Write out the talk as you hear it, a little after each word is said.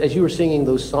As you were singing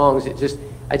those songs,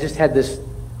 I just had this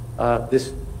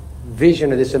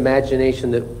vision or this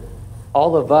imagination that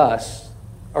all of us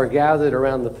are gathered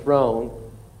around the throne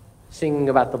singing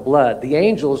about the blood. The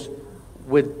angels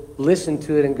would listen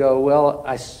to it and go, well,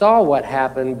 I saw what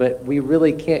happened, but we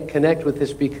really can't connect with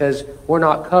this because we're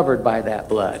not covered by that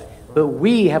blood. But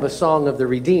we have a song of the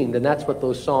redeemed, and that's what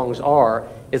those songs are,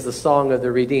 is the song of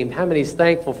the redeemed. How many is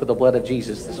thankful for the blood of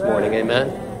Jesus this morning? Amen?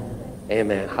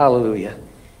 Amen. Hallelujah.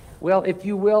 Well, if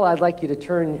you will, I'd like you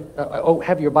to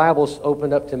have your Bibles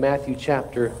opened up to Matthew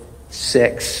chapter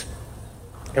 6.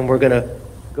 And we're going to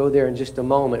go there in just a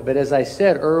moment. But as I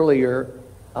said earlier,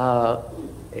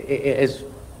 as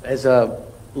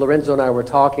Lorenzo and I were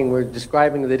talking, we're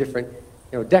describing the different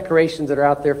decorations that are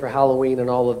out there for Halloween and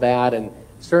all of that. And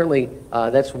certainly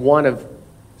that's one of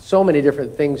so many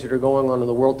different things that are going on in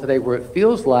the world today where it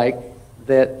feels like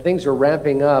that things are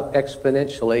ramping up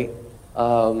exponentially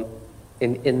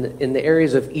in the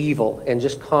areas of evil and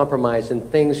just compromise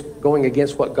and things going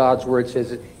against what God's Word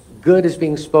says. Good is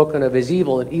being spoken of as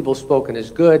evil, and evil spoken as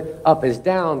good. Up is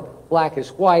down, black is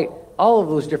white. All of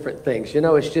those different things.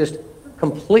 It's just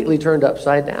completely turned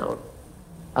upside down.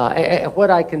 What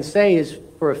I can say is,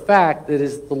 for a fact, that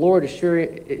is the Lord sure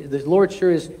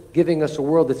is giving us a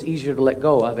world that's easier to let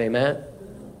go of. Amen.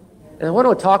 And I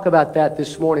want to talk about that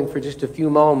this morning for just a few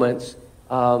moments.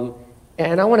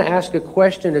 And I want to ask a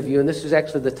question of you, and this is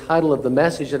actually the title of the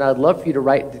message, and I'd love for you to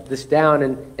write this down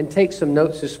and take some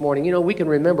notes this morning. We can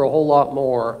remember a whole lot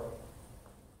more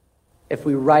if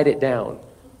we write it down.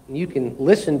 And you can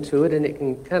listen to it, and it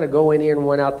can kind of go in here and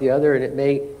one out the other, and it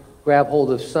may grab hold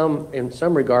of some in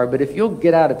some regard. But if you'll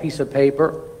get out a piece of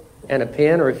paper and a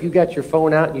pen, or if you got your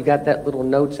phone out and you got that little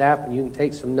notes app and you can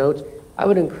take some notes, I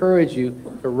would encourage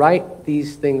you to write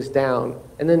these things down.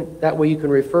 And then that way you can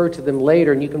refer to them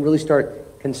later and you can really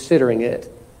start considering it.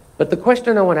 But the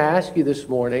question I want to ask you this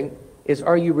morning is,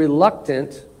 are you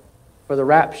reluctant for the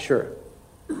rapture?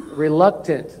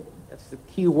 Reluctant. That's the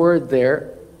key word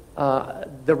there.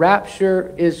 The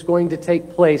rapture is going to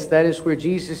take place. That is where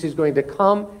Jesus is going to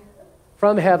come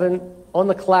from heaven on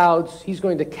the clouds. He's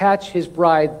going to catch his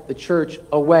bride, the church,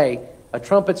 away. A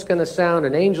trumpet's going to sound,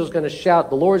 an angel's going to shout,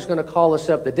 the Lord's going to call us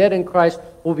up. The dead in Christ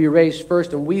will be raised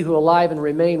first, and we who are alive and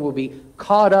remain will be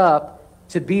caught up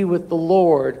to be with the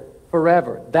Lord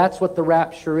forever. That's what the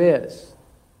rapture is.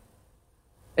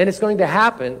 And it's going to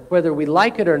happen, whether we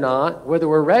like it or not, whether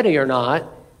we're ready or not.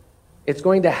 It's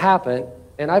going to happen,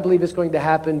 and I believe it's going to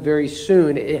happen very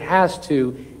soon. It has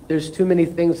to. There's too many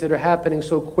things that are happening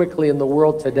so quickly in the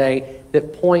world today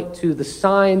that point to the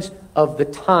signs of the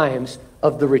times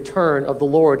of the return of the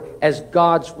Lord as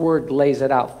God's Word lays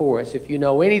it out for us. If you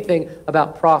know anything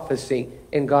about prophecy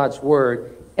in God's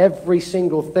Word, every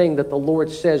single thing that the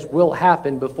Lord says will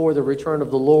happen before the return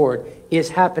of the Lord is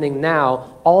happening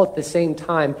now, all at the same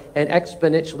time, and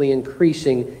exponentially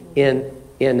increasing in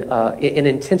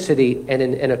intensity and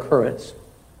in occurrence.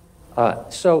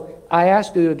 So I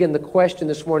ask you again the question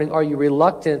this morning, are you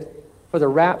reluctant for the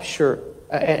rapture?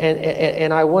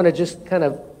 And I want to just kind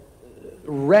of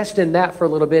rest in that for a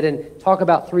little bit and talk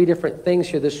about three different things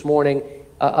here this morning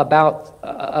about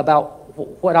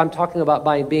what I'm talking about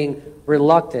by being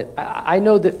reluctant. I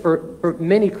know that for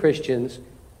many Christians,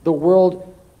 the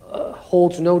world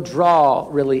holds no draw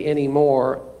really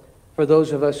anymore for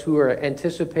those of us who are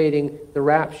anticipating the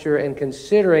rapture and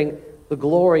considering the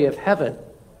glory of heaven.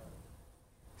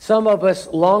 Some of us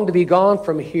long to be gone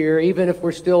from here, even if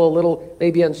we're still a little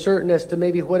maybe uncertain as to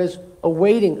maybe what is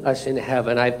awaiting us in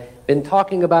heaven. I've been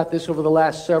talking about this over the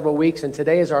last several weeks, and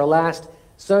today is our last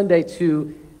Sunday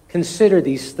to consider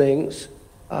these things.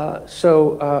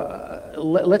 So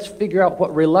let's figure out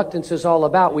what reluctance is all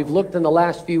about. We've looked in the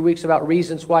last few weeks about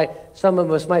reasons why some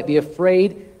of us might be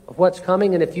afraid of what's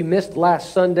coming, and if you missed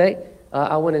last Sunday,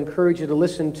 I want to encourage you to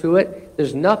listen to it.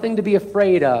 There's nothing to be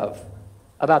afraid of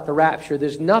about the rapture.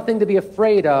 There's nothing to be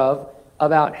afraid of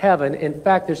about heaven. In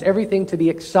fact, there's everything to be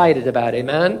excited about.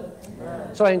 Amen?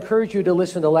 Amen. So I encourage you to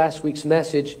listen to last week's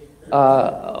message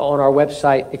on our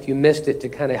website if you missed it, to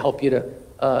kind of help you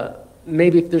to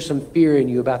maybe if there's some fear in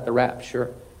you about the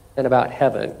rapture and about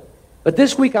heaven. But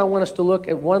this week I want us to look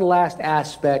at one last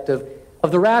aspect of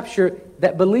the rapture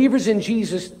that believers in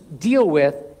Jesus deal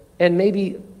with, and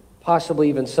maybe possibly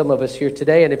even some of us here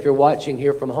today, and if you're watching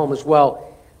here from home as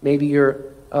well, maybe your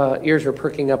ears are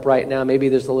perking up right now. Maybe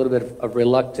there's a little bit of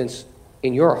reluctance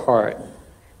in your heart.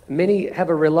 Many have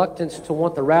a reluctance to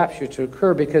want the rapture to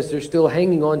occur because they're still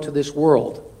hanging on to this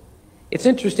world. It's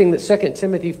interesting that 2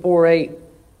 Timothy 4:8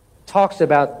 talks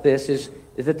about this, is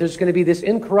that there's going to be this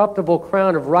incorruptible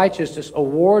crown of righteousness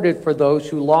awarded for those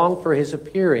who long for his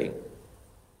appearing.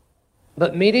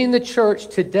 But many in the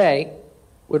church today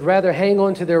would rather hang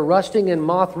on to their rusting and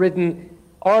moth-ridden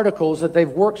articles that they've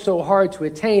worked so hard to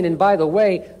attain. And by the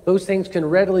way, those things can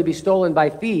readily be stolen by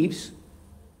thieves,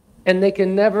 and they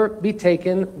can never be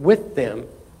taken with them.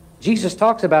 Jesus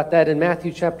talks about that in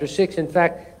Matthew chapter 6. In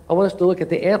fact, I want us to look at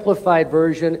the amplified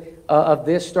version of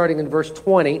this, starting in verse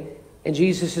 20. And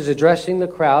Jesus is addressing the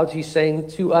crowds. He's saying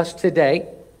to us today,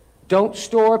 don't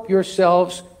store up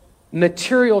yourselves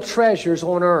material treasures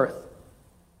on earth,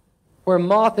 where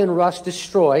moth and rust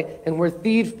destroy, and where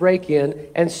thieves break in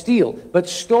and steal. But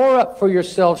store up for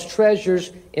yourselves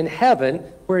treasures in heaven,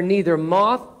 where neither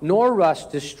moth nor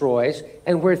rust destroys,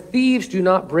 and where thieves do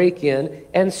not break in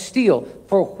and steal.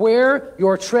 For where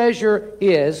your treasure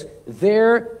is,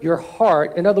 there your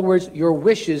heart, in other words, your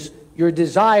wishes, your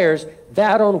desires,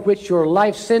 that on which your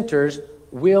life centers,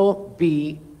 will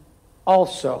be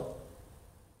also.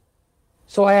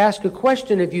 So I ask a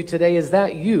question of you today, is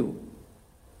that you?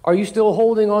 Are you still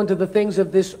holding on to the things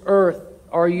of this earth?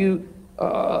 Are you,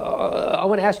 I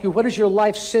want to ask you, what is your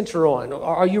life center on?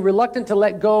 Are you reluctant to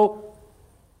let go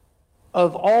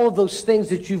of all of those things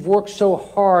that you've worked so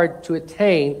hard to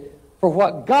attain for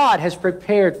what God has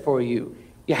prepared for you?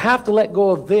 You have to let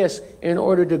go of this in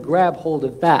order to grab hold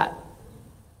of that.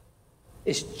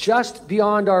 It's just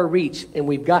beyond our reach, and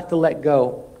we've got to let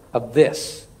go of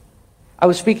this. I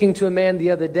was speaking to a man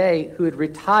the other day who had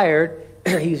retired.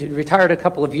 He's retired a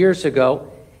couple of years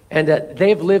ago, and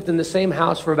they've lived in the same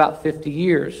house for about 50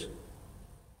 years.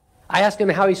 I asked him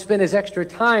how he spent his extra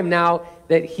time now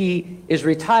that he is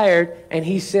retired, and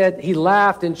he said, he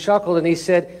laughed and chuckled, and he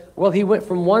said, well, he went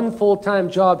from one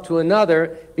full-time job to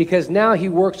another because now he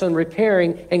works on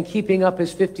repairing and keeping up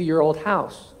his 50-year-old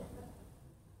house.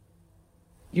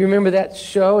 You remember that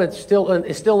show? It's still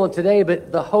on today,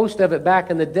 but the host of it back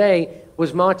in the day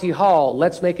was Monty Hall.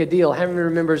 Let's Make a Deal. How many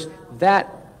remembers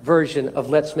that version of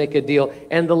Let's Make a Deal?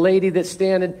 And the lady that's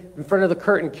standing in front of the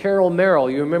curtain, Carol Merrill.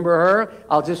 You remember her?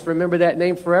 I'll just remember that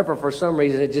name forever for some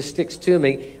reason. It just sticks to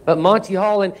me. But Monty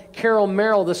Hall and Carol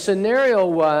Merrill, the scenario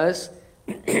was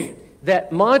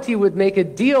that Monty would make a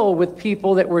deal with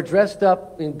people that were dressed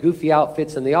up in goofy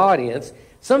outfits in the audience.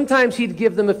 Sometimes he'd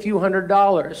give them a few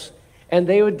 $100s. And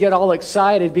they would get all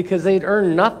excited because they'd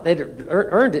earned nothing. They'd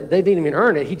earned it. They didn't even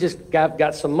earn it. He just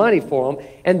got some money for them.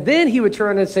 And then he would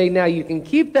turn and say, now you can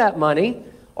keep that money,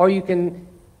 or you can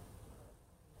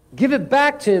give it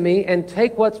back to me and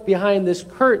take what's behind this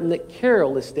curtain that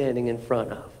Carol is standing in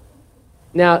front of.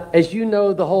 Now, as you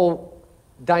know, the whole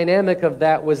dynamic of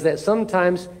that was that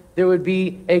sometimes there would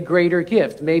be a greater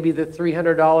gift. Maybe the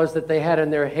 $300 that they had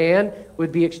in their hand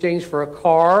would be exchanged for a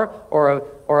car or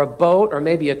a boat, or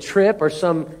maybe a trip, or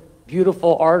some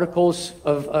beautiful articles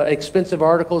of expensive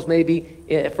articles, maybe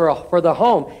for the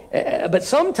home. But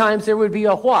sometimes there would be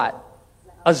a what?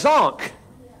 A zonk.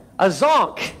 A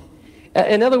zonk.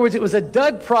 In other words, it was a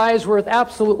dud prize worth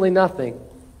absolutely nothing.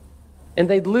 And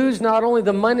they'd lose not only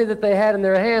the money that they had in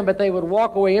their hand, but they would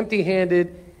walk away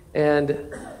empty-handed. And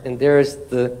there's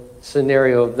the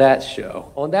scenario of that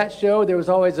show. On that show, there was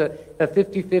always a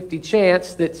 50-50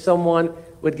 chance that someone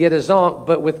would get a zonk.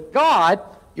 But with God,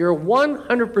 you're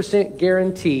 100%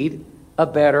 guaranteed a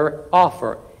better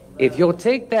offer. If you'll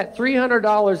take that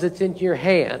 $300 that's in your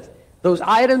hand, those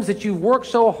items that you've worked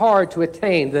so hard to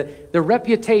attain, the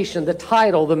reputation, the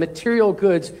title, the material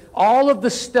goods, all of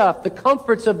the stuff, the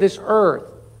comforts of this earth,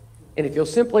 and if you'll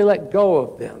simply let go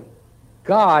of them,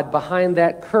 God, behind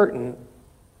that curtain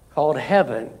called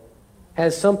heaven,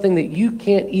 has something that you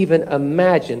can't even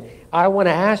imagine. I want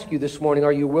to ask you this morning,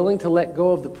 are you willing to let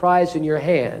go of the prize in your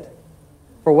hand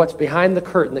for what's behind the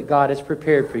curtain that God has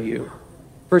prepared for you?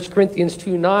 1 Corinthians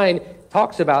 2:9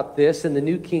 talks about this in the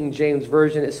New King James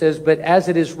Version. It says, but as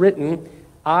it is written,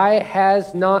 eye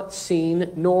has not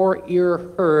seen, nor ear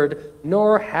heard,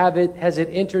 nor has it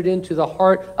entered into the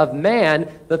heart of man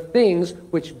the things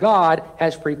which God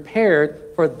has prepared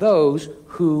for those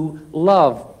who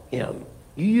love him.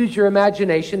 You use your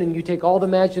imagination, and you take all the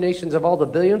imaginations of all the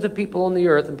billions of people on the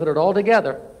earth and put it all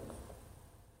together,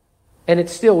 and it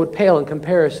still would pale in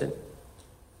comparison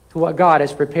to what God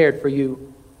has prepared for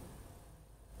you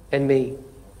and me,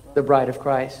 the bride of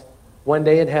Christ, one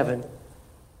day in heaven.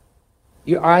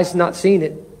 Your eyes not seen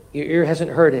it, your ear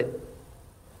hasn't heard it.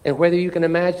 And whether you can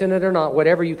imagine it or not,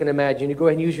 whatever you can imagine, you go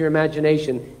ahead and use your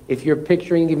imagination. If you're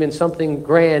picturing even something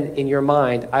grand in your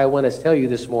mind, I want to tell you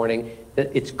this morning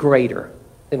that it's greater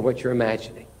than what you're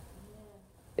imagining.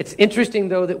 It's interesting,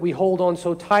 though, that we hold on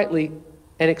so tightly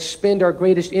and expend our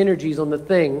greatest energies on the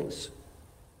things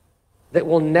that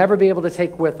we'll never be able to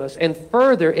take with us. And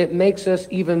further, it makes us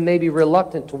even maybe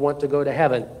reluctant to want to go to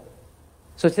heaven.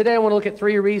 So today I want to look at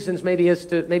three reasons,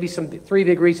 three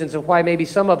big reasons of why maybe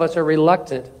some of us are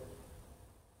reluctant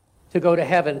to go to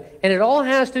heaven. And it all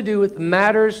has to do with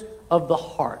matters of the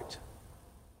heart.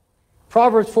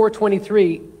 Proverbs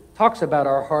 4:23 talks about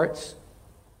our hearts.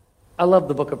 I love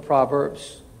the book of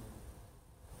Proverbs.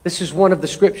 This is one of the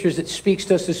scriptures that speaks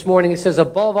to us this morning. It says,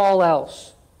 above all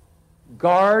else,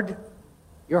 guard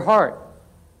your heart,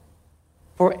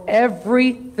 for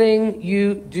everything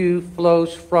you do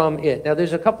flows from it. Now,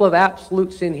 there's a couple of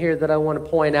absolutes in here that I want to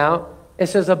point out. It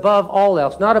says above all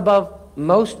else, not above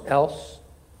most else,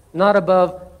 not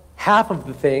above half of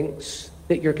the things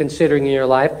that you're considering in your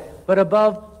life, but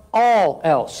above all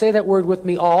else. Say that word with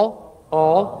me, all.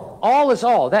 All. All is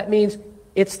all. That means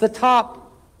it's the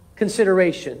top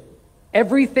consideration.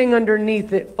 Everything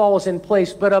underneath it falls in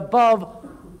place, but above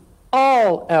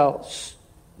all else,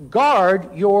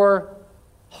 guard your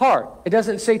heart. It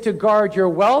doesn't say to guard your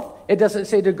wealth. It doesn't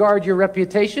say to guard your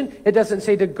reputation. It doesn't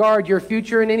say to guard your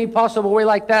future in any possible way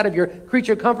like that of your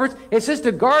creature comforts. It says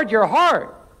to guard your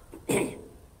heart.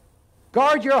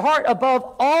 Guard your heart above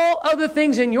all other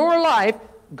things in your life.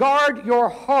 Guard your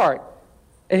heart.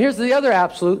 And here's the other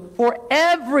absolute. For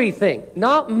everything,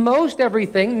 not most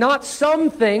everything, not some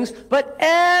things, but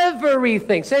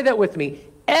everything. Say that with me.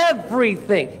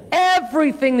 Everything.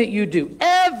 Everything that you do.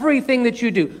 Everything that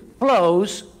you do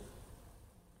flows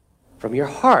from your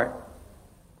heart.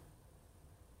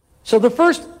 So the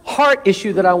first heart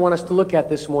issue that I want us to look at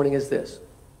this morning is this.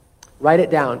 Write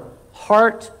it down.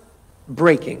 Heart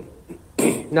breaking.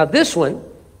 Now this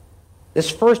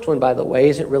first one, by the way,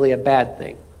 isn't really a bad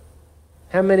thing.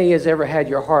 How many has ever had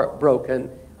your heart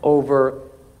broken over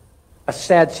a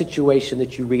sad situation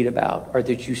that you read about or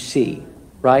that you see,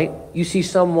 right? You see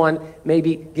someone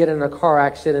maybe get in a car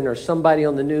accident or somebody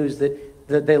on the news that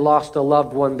they lost a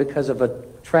loved one because of a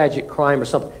tragic crime or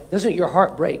something. Doesn't your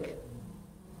heart break?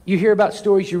 You hear about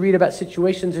stories, you read about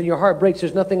situations, and your heart breaks.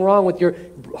 There's nothing wrong with your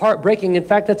heart breaking. In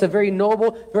fact, that's a very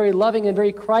noble, very loving, and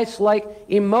very Christ-like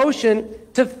emotion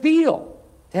to feel,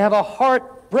 to have a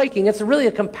heart breaking. It's really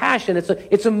a compassion.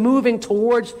 It's a moving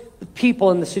towards the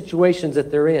people and the situations that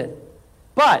they're in.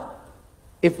 But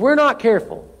if we're not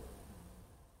careful,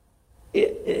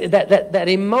 that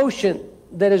emotion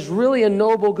that is really a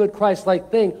noble, good,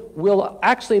 Christ-like thing will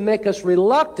actually make us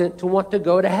reluctant to want to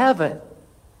go to heaven.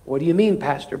 What do you mean,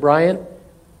 Pastor Brian?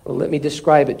 Well, let me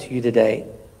describe it to you today.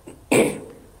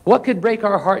 What could break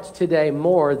our hearts today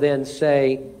more than,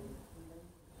 say,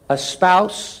 a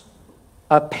spouse,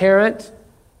 a parent,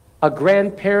 a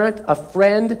grandparent, a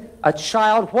friend, a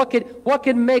child? What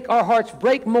could make our hearts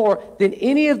break more than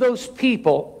any of those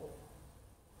people?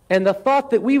 And the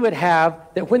thought that we would have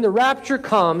that when the rapture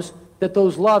comes, that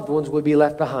those loved ones would be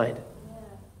left behind.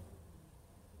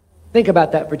 Think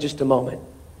about that for just a moment.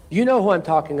 You know who I'm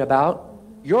talking about.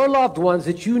 Your loved ones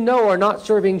that you know are not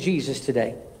serving Jesus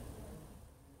today.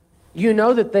 You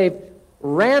know that they've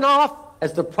ran off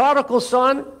as the prodigal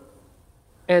son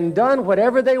and done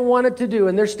whatever they wanted to do,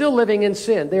 and they're still living in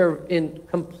sin. They're in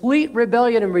complete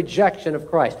rebellion and rejection of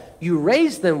Christ. You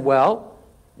raised them well.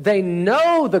 They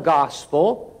know the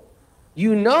gospel.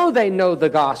 You know they know the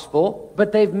gospel,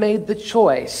 but they've made the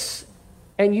choice.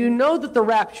 And you know that the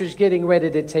rapture is getting ready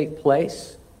to take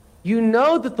place. You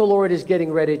know that the Lord is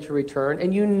getting ready to return.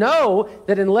 And you know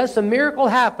that unless a miracle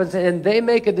happens and they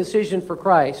make a decision for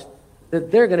Christ,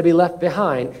 that they're going to be left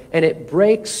behind. And it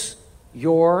breaks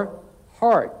your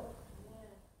heart.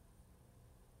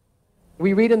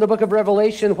 We read in the book of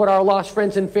Revelation what our lost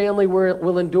friends and family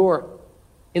will endure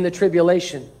in the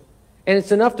tribulation. And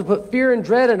it's enough to put fear and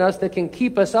dread in us that can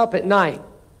keep us up at night.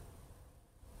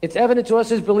 It's evident to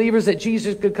us as believers that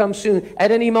Jesus could come soon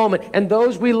at any moment, and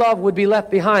those we love would be left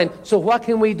behind. So what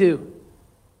can we do?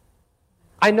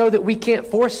 I know that we can't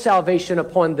force salvation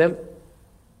upon them.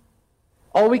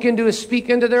 All we can do is speak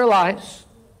into their lives,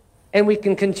 and we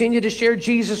can continue to share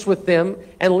Jesus with them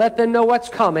and let them know what's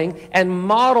coming and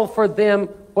model for them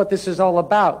what this is all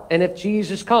about. And if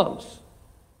Jesus comes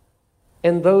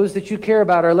and those that you care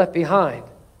about are left behind,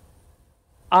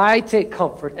 I take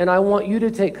comfort, and I want you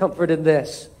to take comfort in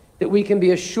this, that we can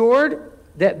be assured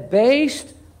that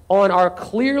based on our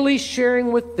clearly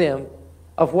sharing with them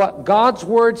of what God's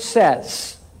Word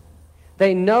says,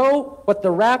 they know what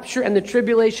the rapture and the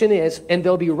tribulation is, and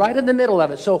they'll be right in the middle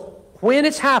of it. So when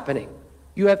it's happening,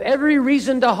 you have every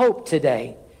reason to hope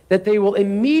today that they will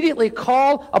immediately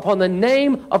call upon the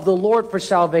name of the Lord for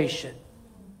salvation.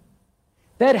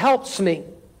 That helps me.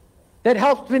 That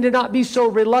helps me to not be so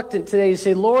reluctant today to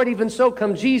say, Lord, even so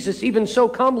come Jesus, even so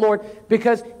come, Lord,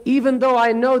 because even though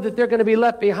I know that they're going to be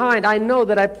left behind, I know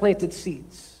that I planted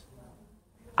seeds.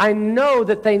 I know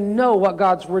that they know what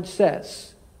God's Word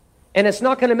says. And it's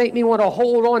not going to make me want to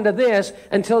hold on to this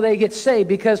until they get saved,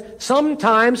 because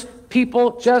sometimes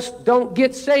people just don't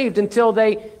get saved until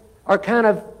they are kind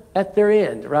of at their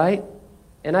end, right?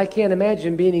 And I can't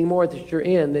imagine being any more at your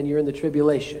end than you're in the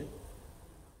tribulation.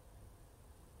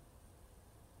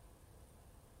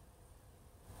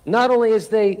 Not only as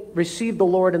they receive the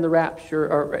Lord in the rapture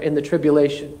or in the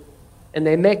tribulation, and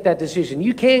they make that decision.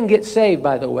 You can get saved,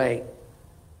 by the way,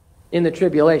 in the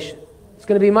tribulation. It's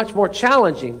going to be much more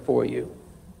challenging for you.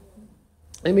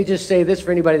 Let me just say this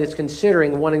for anybody that's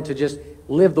considering wanting to just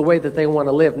live the way that they want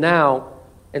to live now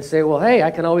and say, well, hey,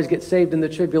 I can always get saved in the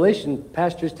tribulation.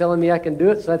 Pastor's telling me I can do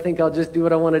it, so I think I'll just do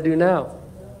what I want to do now.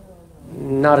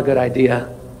 Not a good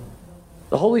idea.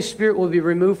 The Holy Spirit will be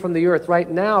removed from the earth. Right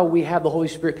now, we have the Holy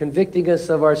Spirit convicting us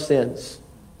of our sins.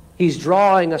 He's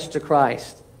drawing us to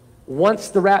Christ. Once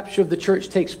the rapture of the church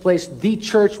takes place, the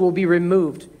church will be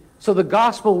removed. So the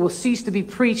gospel will cease to be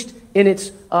preached in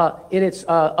its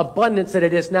abundance that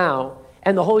it is now.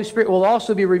 And the Holy Spirit will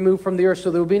also be removed from the earth, so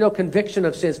there will be no conviction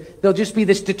of sins. There'll just be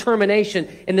this determination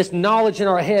and this knowledge in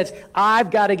our heads.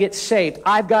 I've got to get saved.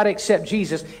 I've got to accept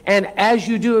Jesus. And as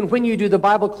you do and when you do, the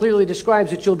Bible clearly describes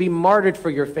that you'll be martyred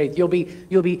for your faith. You'll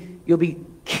be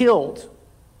killed,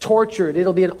 tortured.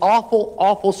 It'll be an awful,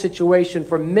 awful situation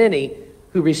for many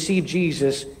who receive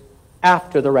Jesus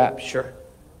after the rapture.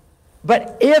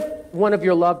 But if one of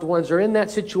your loved ones are in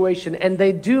that situation and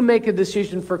they do make a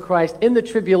decision for Christ in the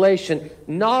tribulation,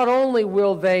 not only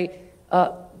will they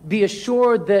be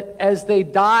assured that as they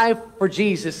die for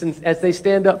Jesus and as they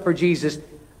stand up for Jesus,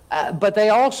 but they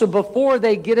also, before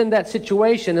they get in that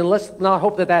situation, and let's not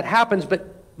hope that that happens,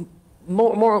 but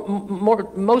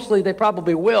mostly they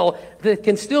probably will, there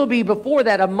can still be before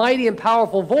that a mighty and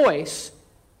powerful voice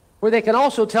where they can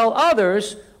also tell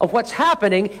others of what's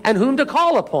happening and whom to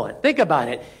call upon. Think about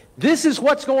it. This is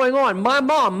what's going on. My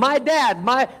mom, my dad,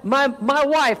 my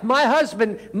wife, my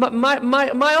husband,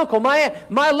 my uncle,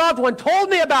 my loved one told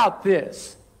me about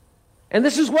this. And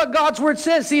this is what God's Word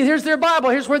says. See, here's their Bible.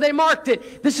 Here's where they marked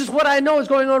it. This is what I know is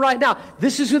going on right now.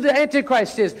 This is who the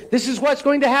Antichrist is. This is what's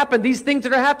going to happen. These things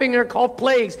that are happening are called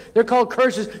plagues. They're called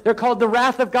curses. They're called the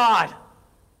wrath of God.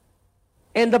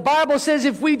 And the Bible says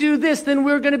if we do this, then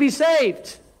we're going to be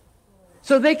saved.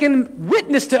 So they can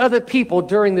witness to other people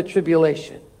during the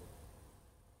tribulation.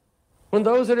 When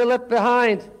those that are left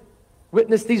behind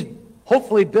witness these,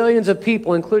 hopefully, billions of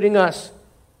people, including us,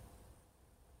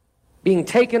 being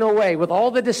taken away with all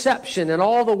the deception and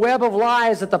all the web of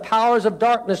lies that the powers of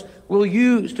darkness will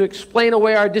use to explain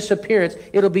away our disappearance,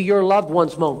 it'll be your loved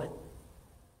one's moment.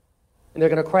 And they're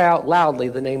going to cry out loudly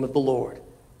the name of the Lord.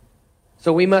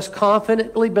 So we must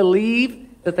confidently believe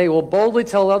that they will boldly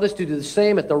tell others to do the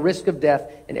same at the risk of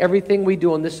death, and everything we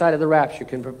do on this side of the rapture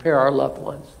can prepare our loved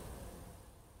ones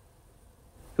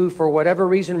who, for whatever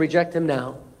reason, reject Him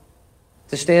now,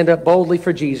 to stand up boldly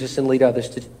for Jesus and lead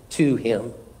others to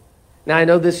Him. Now, I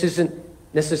know this isn't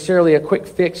necessarily a quick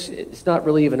fix. It's not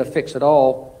really even a fix at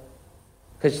all,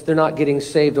 because they're not getting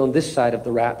saved on this side of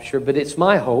the rapture, but it's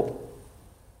my hope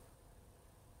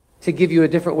to give you a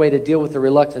different way to deal with the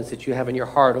reluctance that you have in your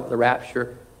heart over the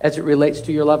rapture as it relates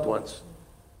to your loved ones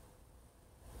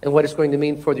and what it's going to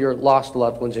mean for your lost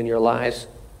loved ones in your lives.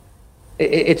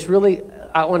 It's really,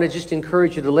 I want to just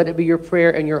encourage you to let it be your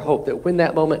prayer and your hope that when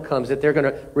that moment comes, that they're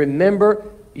going to remember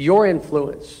your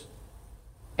influence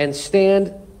and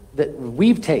stand that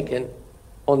we've taken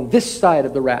on this side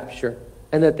of the rapture,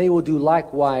 and that they will do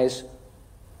likewise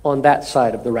on that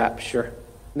side of the rapture.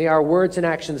 May our words and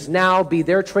actions now be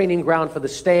their training ground for the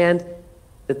stand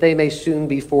that they may soon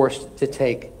be forced to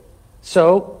take.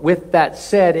 So, with that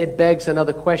said, it begs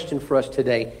another question for us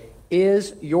today.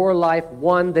 Is your life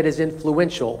one that is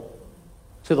influential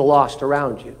to the lost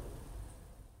around you?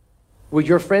 Will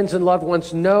your friends and loved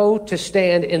ones know to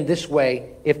stand in this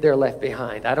way if they're left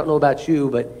behind? I don't know about you,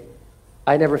 but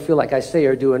I never feel like I say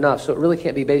or do enough, so it really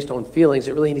can't be based on feelings.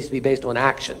 It really needs to be based on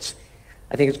actions.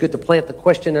 I think it's good to plant the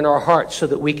question in our hearts so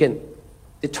that we can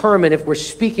determine if we're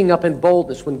speaking up in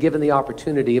boldness when given the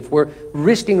opportunity, if we're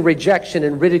risking rejection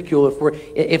and ridicule,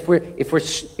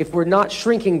 if we're not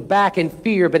shrinking back in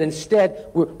fear, but instead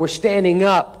we're standing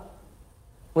up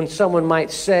when someone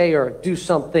might say or do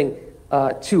something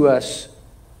to us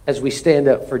as we stand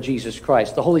up for Jesus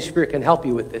Christ. The Holy Spirit can help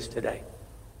you with this today.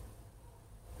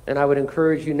 And I would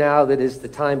encourage you now that is the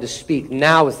time to speak.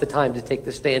 Now is the time to take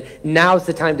the stand. Now is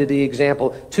the time to be the example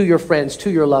to your friends,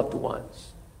 to your loved ones.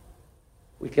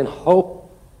 We can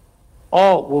hope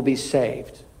all will be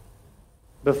saved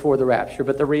before the rapture.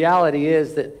 But the reality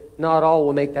is that not all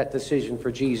will make that decision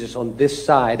for Jesus on this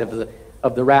side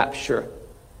of the rapture.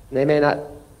 And they may not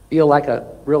feel like a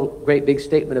real great big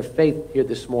statement of faith here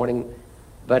this morning,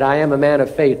 but I am a man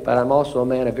of faith, but I'm also a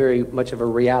man of very much of a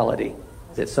reality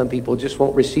that some people just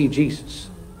won't receive Jesus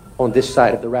on this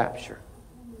side of the rapture.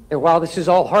 And while this is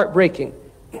all heartbreaking,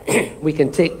 we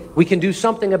can do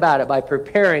something about it by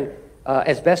preparing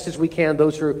as best as we can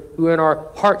those who are in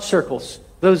our heart circles,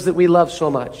 those that we love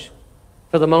so much,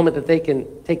 for the moment that they can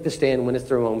take the stand when it's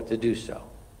their moment to do so.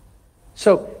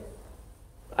 So,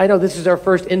 I know this is our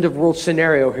first end-of-world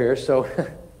scenario here, so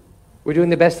we're doing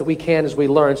the best that we can as we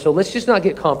learn. So let's just not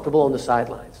get comfortable on the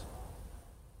sidelines.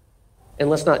 And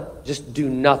let's not just do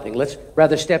nothing. Let's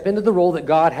rather step into the role that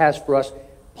God has for us,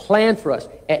 plan for us,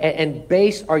 and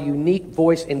base our unique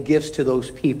voice and gifts to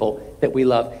those people that we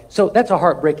love. So that's a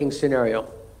heartbreaking scenario.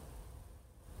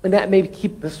 And that may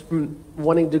keep us from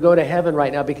wanting to go to heaven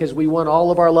right now because we want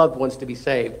all of our loved ones to be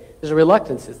saved. There's a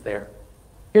reluctance there.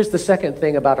 Here's the second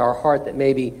thing about our heart that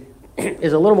maybe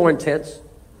is a little more intense,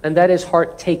 and that is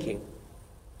heart taking.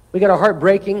 We got our heart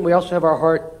breaking, we also have our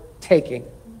heart taking.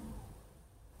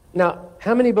 Now,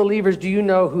 how many believers do you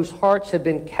know whose hearts have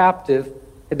been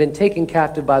taken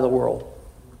captive by the world?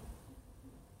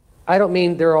 I don't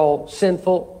mean they're all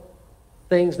sinful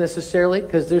things necessarily,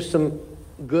 because there's some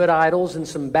good idols and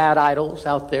some bad idols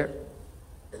out there.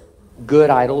 Good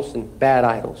idols and bad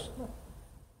idols.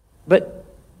 But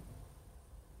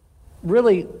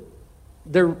really,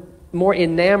 they're more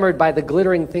enamored by the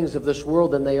glittering things of this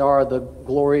world than they are the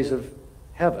glories of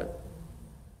heaven.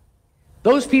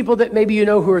 Those people that maybe you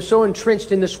know who are so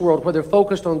entrenched in this world, whether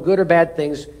focused on good or bad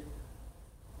things,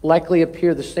 likely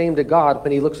appear the same to God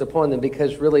when he looks upon them,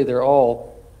 because really they're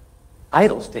all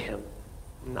idols to him.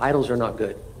 And idols are not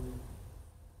good.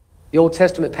 The Old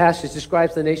Testament passage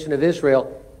describes the nation of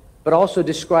Israel, but also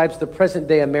describes the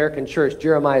present-day American church.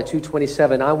 Jeremiah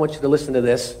 2:27. I want you to listen to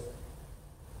this.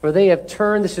 For they have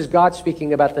turned, this is God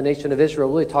speaking about the nation of Israel,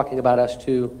 really talking about us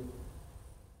too.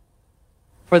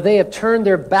 For they have turned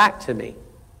their back to me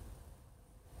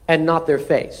and not their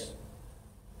face.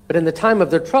 But in the time of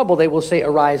their trouble, they will say,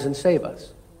 arise and save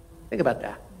us. Think about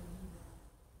that.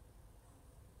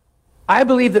 I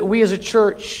believe that we as a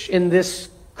church in this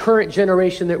current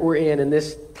generation that we're in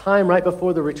this time right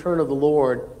before the return of the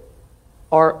Lord,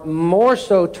 are more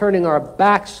so turning our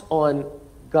backs on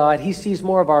God. He sees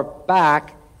more of our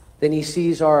back than he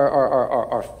sees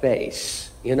our face,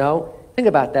 you know? Think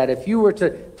about that. If you were to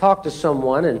talk to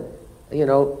someone and, you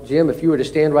know, Jim, if you were to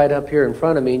stand right up here in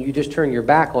front of me and you just turn your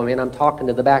back on me and I'm talking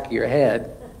to the back of your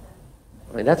head,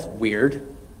 I mean, that's weird.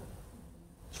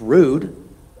 It's rude.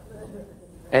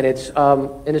 And it's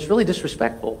really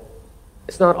disrespectful.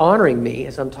 It's not honoring me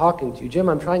as I'm talking to you. Jim,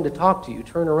 I'm trying to talk to you.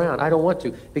 Turn around. I don't want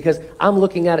to, because I'm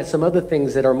looking at some other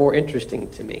things that are more interesting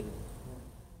to me.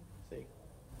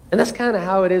 And that's kind of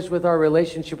how it is with our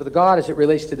relationship with God as it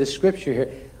relates to this scripture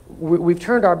here. We've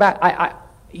turned our back.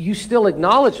 You still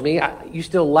acknowledge me. You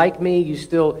still like me. You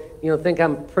still, think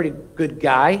I'm a pretty good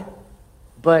guy.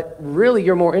 But really,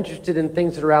 you're more interested in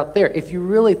things that are out there. If you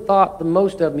really thought the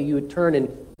most of me, you would turn and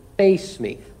face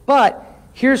me. But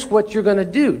here's what you're going to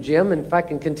do, Jim. And if I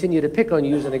can continue to pick on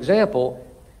you as an example,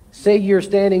 say you're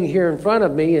standing here in front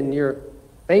of me and you're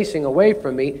facing away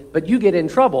from me, but you get in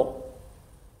trouble.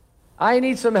 I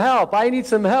need some help. I need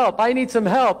some help. I need some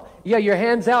help. Yeah, your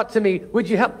hand's out to me. Would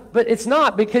you help? But it's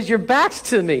not, because your back's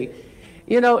to me.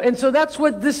 And so that's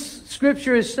what this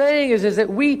scripture is saying is that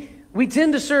we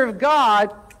tend to serve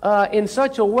God in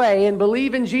such a way and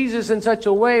believe in Jesus in such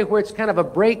a way where it's kind of a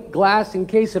break glass in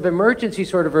case of emergency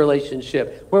sort of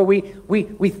relationship, where we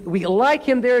like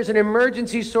him there as an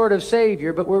emergency sort of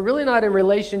savior, but we're really not in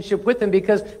relationship with him,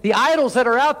 because the idols that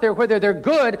are out there, whether they're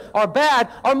good or bad,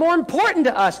 are more important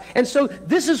to us. And so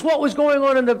this is what was going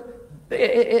on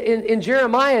in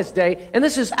Jeremiah's day, and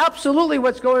this is absolutely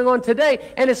what's going on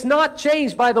today, and it's not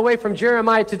changed, by the way, from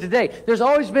Jeremiah to today. There's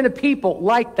always been a people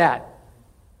like that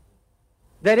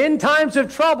in times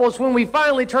of troubles, when we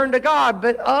finally turn to God,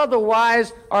 but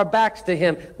otherwise our backs to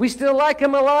him. We still like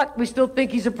him a lot. We still think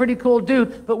he's a pretty cool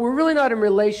dude, but we're really not in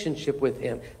relationship with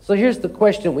him. So here's the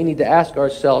question we need to ask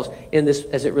ourselves in this,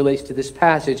 as it relates to this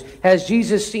passage. Has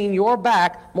Jesus seen your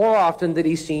back more often than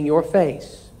he's seen your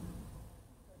face?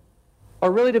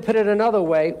 Or really, to put it another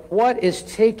way, what is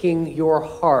taking your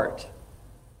heart?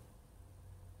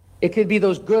 It could be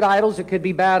those good idols, it could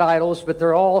be bad idols, but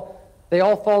they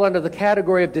all fall under the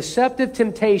category of deceptive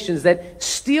temptations that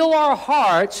steal our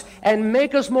hearts and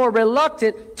make us more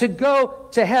reluctant to go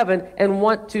to heaven and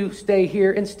want to stay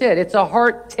here instead. It's a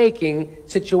heart-taking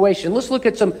situation. Let's look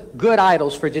at some good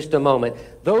idols for just a moment.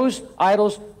 Those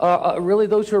idols are really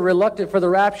those who are reluctant for the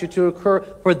rapture to occur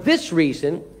for this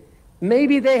reason.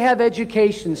 Maybe they have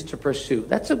educations to pursue.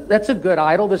 That's a good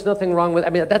idol. There's nothing wrong with,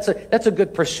 that's a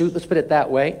good pursuit. Let's put it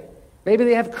that way. Maybe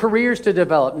they have careers to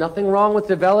develop. Nothing wrong with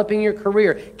developing your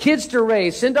career. Kids to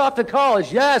raise. Send off to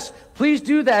college. Yes, please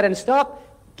do that. And stop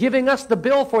giving us the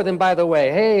bill for them, by the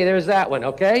way. Hey, there's that one,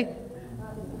 okay?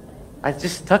 I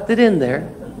just tucked it in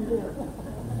there.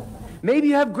 Maybe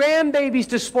you have grandbabies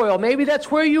to spoil. Maybe that's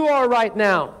where you are right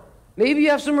now. Maybe you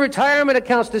have some retirement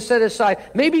accounts to set aside.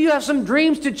 Maybe you have some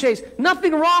dreams to chase.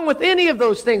 Nothing wrong with any of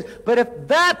those things. But if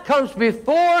that comes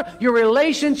before your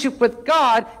relationship with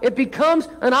God, it becomes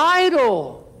an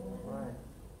idol.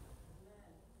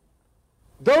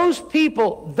 Those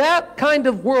people, that kind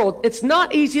of world, it's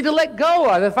not easy to let go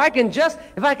of. If I can just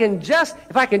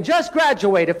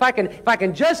graduate, if I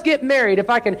can just get married, if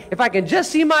I can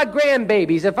just see my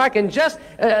grandbabies, if I can just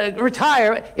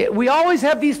retire, we always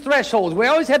have these thresholds. We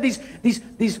always have these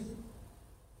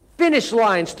finish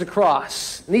lines to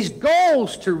cross, and these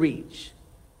goals to reach,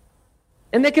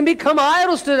 and they can become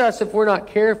idols to us if we're not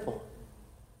careful.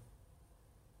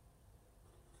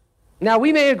 Now,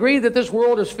 we may agree that this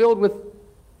world is filled with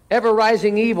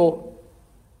ever-rising evil,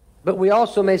 but we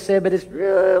also may say, but it's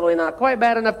really not quite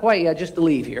bad enough quite yet just to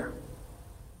leave here.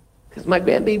 Because my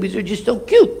grandbabies are just so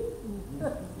cute.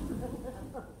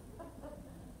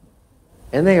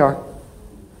 And they are.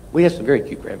 We have some very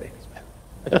cute grandbabies.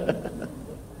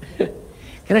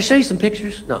 Can I show you some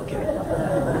pictures? No, I'm kidding.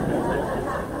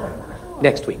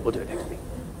 Next week. We'll do it next week.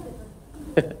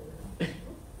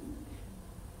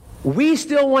 We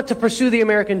still want to pursue the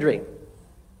American dream.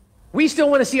 We still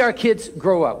want to see our kids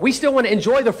grow up. We still want to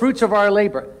enjoy the fruits of our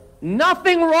labor.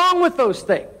 Nothing wrong with those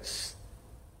things.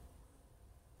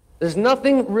 There's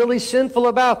nothing really sinful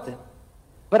about them.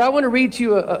 But I want to read to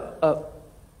you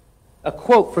a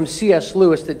quote from C.S.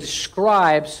 Lewis that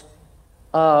describes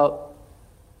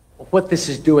what this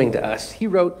is doing to us. He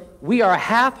wrote, "We are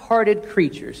half-hearted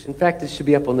creatures." In fact, this should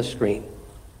be up on the screen.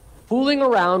 "Fooling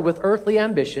around with earthly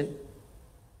ambition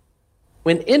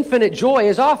when infinite joy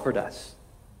is offered us.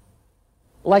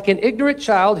 Like an ignorant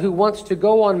child who wants to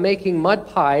go on making mud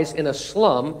pies in a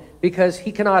slum because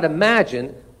he cannot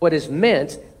imagine what is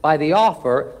meant by the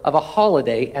offer of a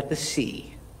holiday at the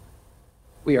sea.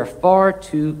 We are far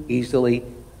too easily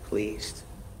pleased."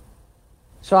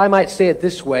 So I might say it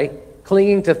this way: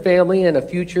 clinging to family and a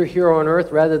future here on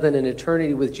earth rather than an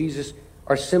eternity with Jesus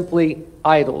are simply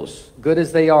idols, good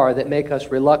as they are, that make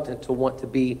us reluctant to want to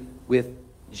be with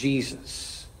Jesus.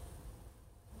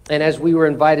 And as we were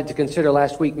invited to consider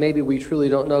last week, maybe we truly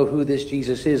don't know who this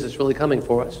Jesus is that's really coming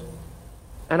for us.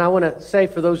 And I want to say,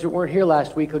 for those that weren't here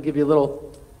last week, I'll give you a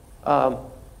little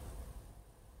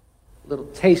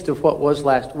taste of what was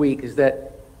last week, is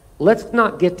that let's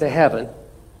not get to heaven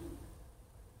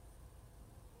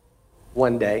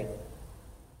one day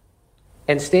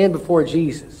and stand before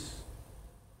Jesus,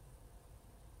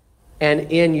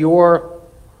 and in your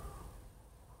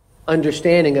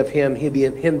understanding of him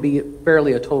be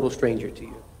fairly a total stranger to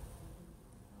you.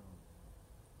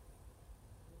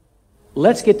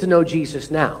 Let's get to know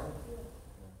Jesus now.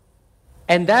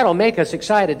 And that'll make us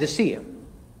excited to see him.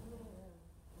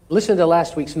 Listen to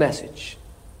last week's message,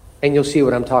 and you'll see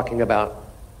what I'm talking about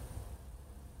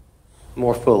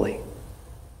more fully.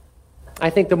 I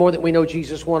think the more that we know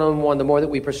Jesus one-on-one, the more that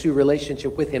we pursue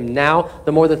relationship with him now,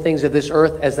 the more the things of this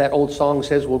earth, as that old song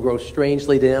says, will grow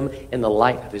strangely dim in the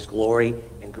light of his glory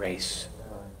and grace.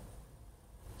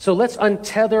 So let's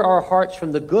untether our hearts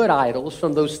from the good idols,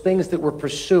 from those things that we're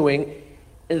pursuing,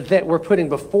 that we're putting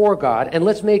before God, and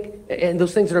and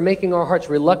those things that are making our hearts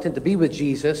reluctant to be with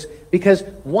Jesus, because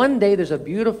one day there's a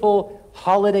beautiful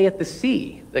holiday at the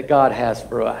sea that God has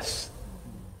for us,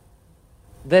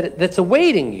 that's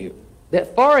awaiting you,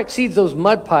 that far exceeds those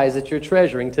mud pies that you're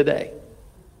treasuring today.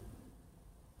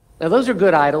 Now, those are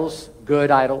good idols,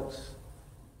 good idols.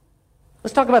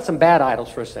 Let's talk about some bad idols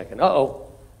for a second.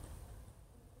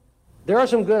 There are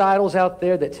some good idols out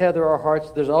there that tether our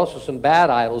hearts. There's also some bad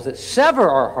idols that sever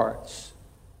our hearts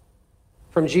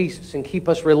from Jesus and keep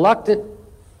us reluctant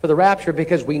for the rapture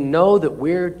because we know that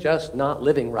we're just not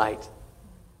living right.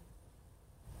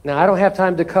 Now, I don't have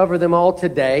time to cover them all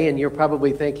today, and you're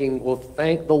probably thinking, well,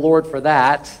 thank the Lord for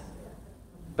that.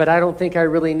 But I don't think I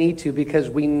really need to, because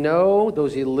we know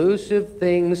those elusive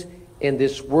things in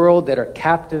this world that are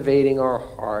captivating our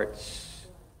hearts.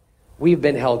 We've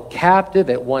been held captive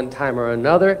at one time or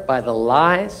another by the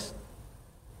lies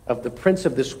of the prince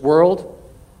of this world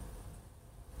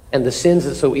and the sins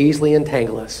that so easily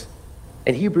entangle us.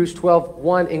 And Hebrews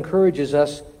 12:1 encourages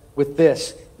us with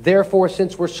this: Therefore,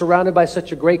 since we're surrounded by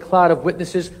such a great cloud of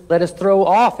witnesses, let us throw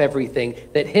off everything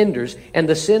that hinders and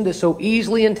the sin that so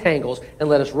easily entangles, and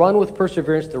let us run with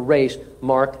perseverance the race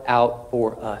marked out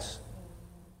for us.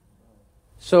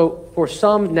 So for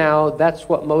some now, that's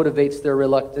what motivates their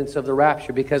reluctance of the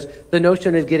rapture, because the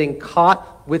notion of getting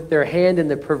caught with their hand in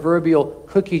the proverbial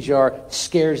cookie jar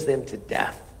scares them to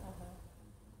death.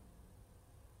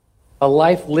 A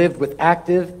life lived with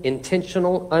active,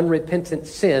 intentional, unrepentant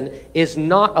sin is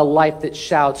not a life that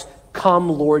shouts, "Come,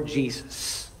 Lord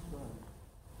Jesus."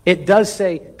 It does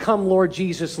say, "Come, Lord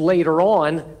Jesus," later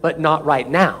on, but not right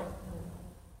now.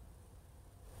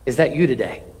 Is that you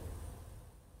today?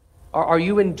 Are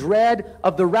you in dread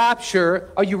of the rapture?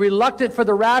 Are you reluctant for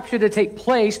the rapture to take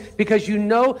place because you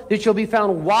know that you'll be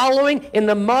found wallowing in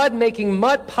the mud, making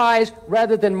mud pies,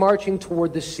 rather than marching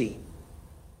toward the sea?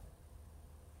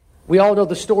 We all know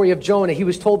the story of Jonah. He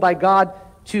was told by God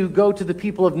to go to the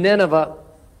people of Nineveh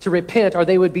to repent or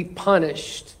they would be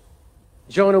punished.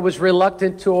 Jonah was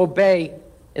reluctant to obey,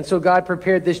 and so God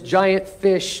prepared this giant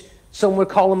fish, some would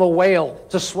call him a whale,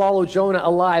 to swallow Jonah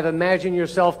alive. Imagine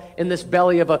yourself in this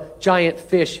belly of a giant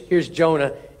fish. Here's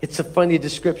Jonah. It's a funny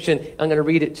description. I'm going to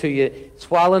read it to you. It's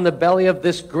while in the belly of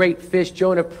this great fish,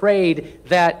 Jonah prayed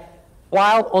that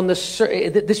while on the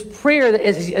this prayer,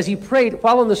 as he prayed,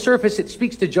 while on the surface it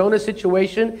speaks to Jonah's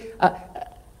situation,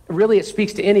 really it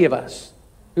speaks to any of us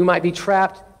who might be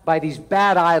trapped by these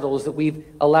bad idols that we've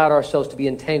allowed ourselves to be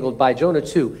entangled by. Jonah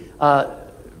 2,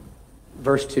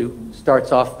 verse 2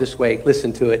 starts off this way.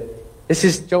 Listen to it. This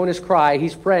is Jonah's cry.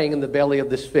 He's praying in the belly of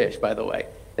this fish, by the way.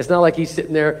 It's not like he's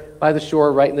sitting there by the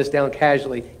shore writing this down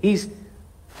casually. He's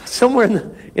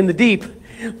somewhere in the deep,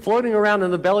 floating around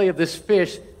in the belly of this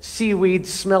fish, seaweed,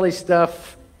 smelly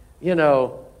stuff,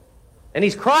 and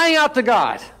he's crying out to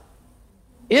God.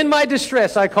 In my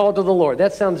distress, I called to the Lord.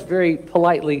 That sounds very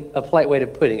politely, a polite way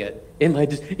of putting it.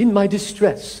 In my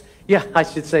distress. Yeah, I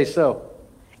should say so.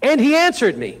 And he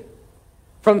answered me.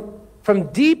 From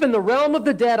deep in the realm of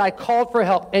the dead, I called for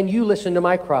help, and you listened to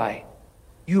my cry.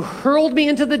 You hurled me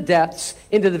into the depths,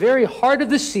 into the very heart of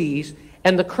the seas,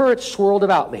 and the currents swirled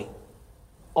about me.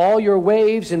 All your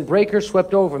waves and breakers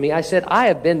swept over me. I said, I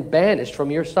have been banished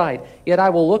from your sight, yet I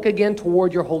will look again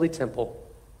toward your holy temple.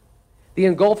 The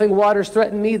engulfing waters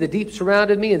threatened me, the deep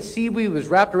surrounded me, and seaweed was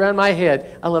wrapped around my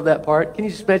head. I love that part. Can you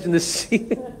just imagine this?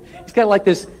 It's kind of like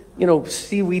this,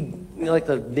 seaweed, like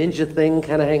the ninja thing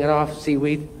kind of hanging off,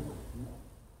 seaweed.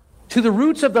 To the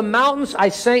roots of the mountains I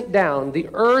sank down. The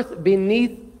earth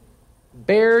beneath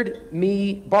barred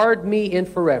me in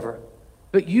forever.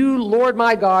 But you, Lord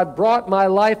my God, brought my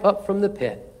life up from the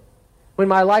pit. When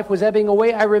my life was ebbing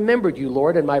away, I remembered you,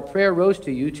 Lord, and my prayer rose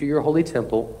to you, to your holy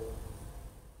temple.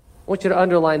 I want you to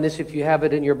underline this if you have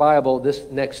it in your Bible, this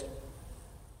next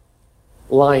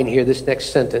line here, this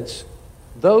next sentence.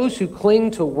 Those who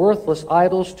cling to worthless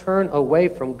idols turn away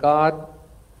from God,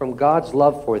 from God's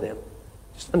love for them.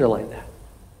 Just underline that.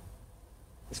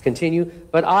 Let's continue.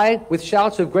 But I, with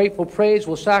shouts of grateful praise,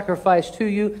 will sacrifice to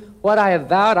you. What I have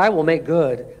vowed, I will make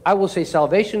good. I will say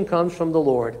salvation comes from the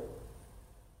Lord.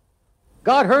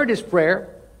 God heard his prayer.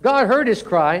 God heard his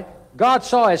cry. God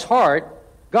saw his heart.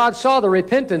 God saw the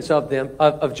repentance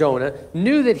of Jonah,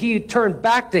 knew that he turned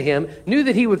back to him, knew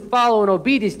that he would follow in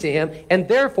obedience to him, and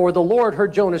therefore the Lord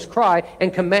heard Jonah's cry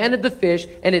and commanded the fish,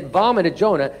 and it vomited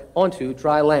Jonah onto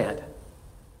dry land.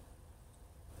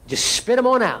 Just spit him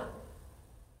on out.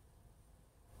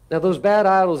 Now those bad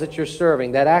idols that you're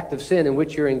serving, that act of sin in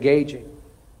which you're engaging,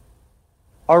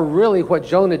 are really what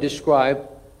Jonah described,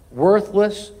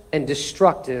 worthless and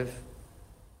destructive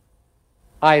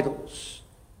idols.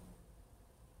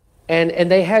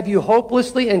 And they have you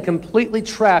hopelessly and completely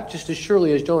trapped just as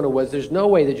surely as Jonah was. There's no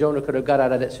way that Jonah could have got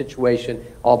out of that situation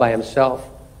all by himself.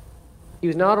 He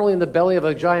was not only in the belly of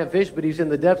a giant fish, but he was in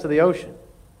the depths of the ocean.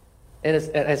 And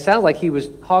it sounds like he was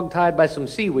hogtied by some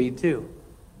seaweed too.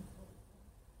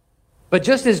 But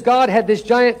just as God had this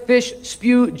giant fish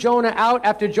spew Jonah out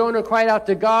after Jonah cried out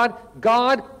to God,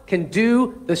 God can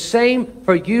do the same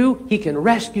for you. He can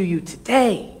rescue you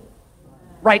today,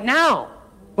 right now,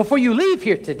 before you leave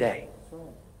here today.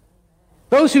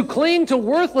 Those who cling to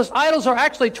worthless idols are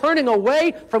actually turning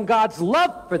away from God's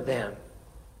love for them.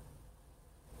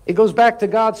 It goes back to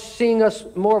God seeing us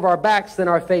more of our backs than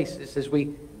our faces, as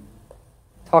we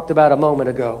talked about a moment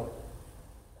ago.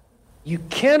 You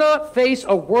cannot face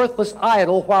a worthless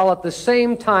idol while at the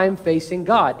same time facing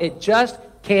God. It just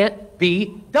can't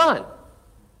be done.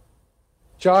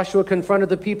 Joshua confronted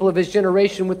the people of his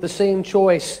generation with the same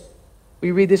choice. We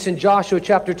read this in Joshua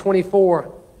chapter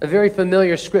 24, a very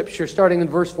familiar scripture starting in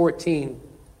verse 14.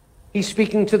 He's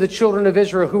speaking to the children of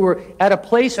Israel who were at a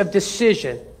place of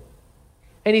decision.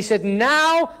 And he said,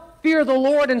 now fear the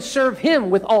Lord and serve him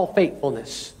with all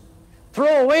faithfulness.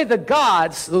 Throw away the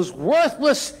gods, those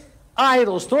worthless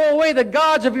idols. Throw away the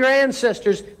gods of your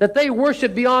ancestors that they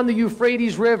worship beyond the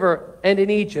Euphrates River and in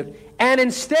Egypt. And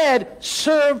instead,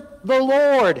 serve the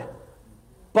Lord.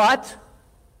 But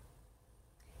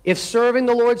if serving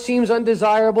the Lord seems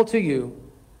undesirable to you,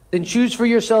 then choose for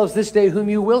yourselves this day whom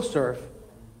you will serve.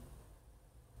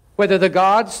 Whether the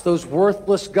gods, those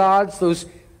worthless gods, those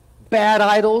bad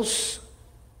idols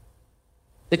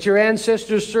that your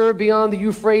ancestors served beyond the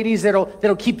Euphrates,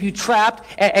 that'll keep you trapped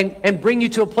and bring you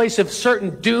to a place of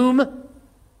certain doom,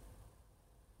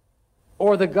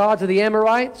 or the gods of the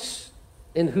Amorites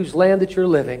in whose land that you're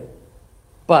living.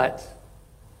 But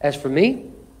as for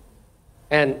me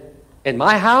and in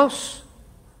my house,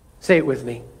 say it with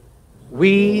me,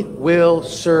 we will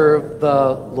serve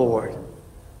the Lord.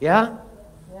 Yeah?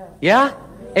 Yeah?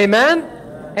 Amen?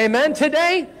 Amen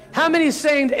today? How many is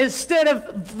saying, instead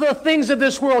of the things of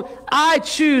this world, I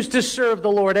choose to serve the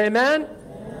Lord? Amen?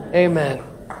 Amen.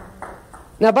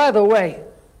 Now, by the way,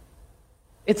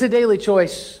 it's a daily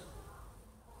choice.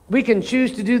 We can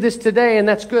choose to do this today, and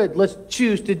that's good. Let's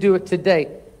choose to do it today.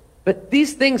 But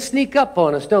these things sneak up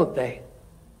on us, don't they?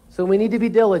 So we need to be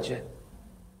diligent.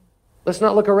 Let's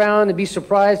not look around and be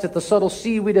surprised at the subtle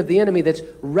seaweed of the enemy that's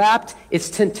wrapped its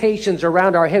temptations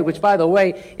around our head, which, by the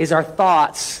way, is our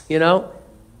thoughts, you know?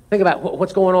 Think about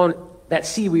what's going on, that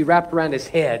seaweed wrapped around his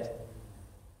head.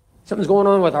 Something's going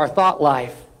on with our thought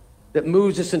life that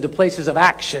moves us into places of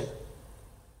action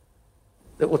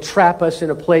that will trap us in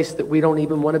a place that we don't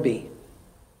even want to be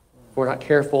if we're not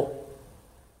careful.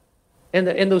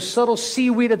 And those subtle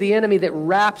seaweed of the enemy that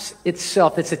wraps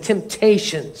itself, it's the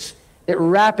temptations that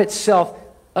wrap itself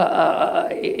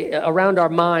around our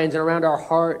minds and around our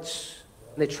hearts,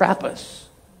 and they trap us.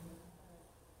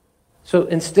 So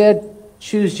instead,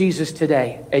 choose Jesus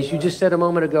today. As you just said a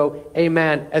moment ago,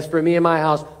 amen. As for me and my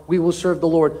house, we will serve the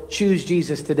Lord. Choose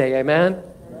Jesus today, amen?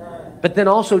 Amen. But then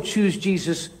also choose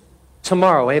Jesus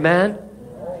tomorrow, amen?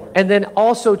 And then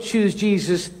also choose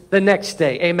Jesus the next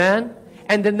day, amen?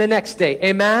 And then the next day,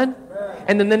 amen?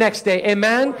 And then the next day,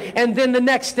 amen? And then the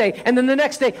next day, and then the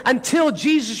next day, until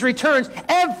Jesus returns.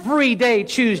 Every day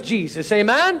choose Jesus,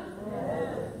 amen?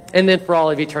 And then for all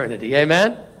of eternity,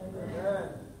 amen?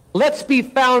 Let's be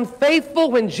found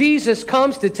faithful when Jesus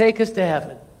comes to take us to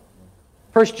heaven.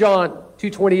 1 John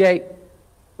 2:28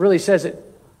 really says it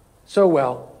so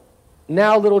well.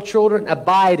 Now, little children,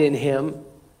 abide in him.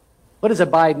 What does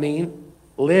abide mean?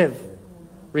 Live,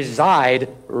 reside,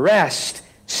 rest,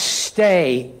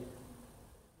 stay.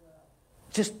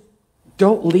 Just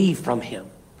don't leave from him.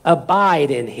 Abide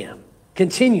in him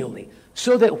continually,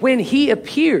 so that when he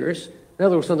appears, in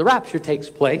other words, when the rapture takes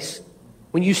place,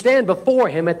 when you stand before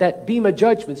him at that bema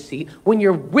judgment seat, when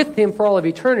you're with him for all of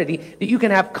eternity, that you can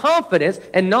have confidence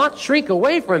and not shrink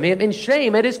away from him in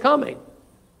shame at his coming.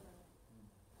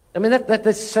 I mean,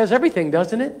 that says everything,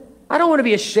 doesn't it? I don't want to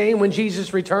be ashamed when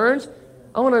Jesus returns.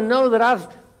 I want to know that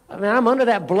I'm under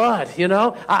that blood, you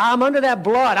know. I'm under that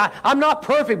blood. I'm not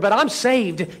perfect, but I'm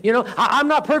saved. You know, I'm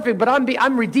not perfect, but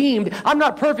I'm redeemed. I'm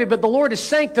not perfect, but the Lord is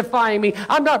sanctifying me.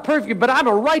 I'm not perfect, but I'm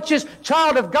a righteous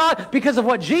child of God because of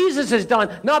what Jesus has done,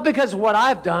 not because of what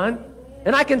I've done.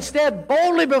 And I can stand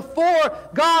boldly before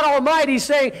God Almighty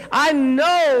saying, I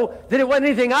know that it wasn't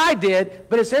anything I did,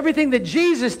 but it's everything that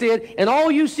Jesus did. And all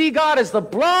you see, God, is the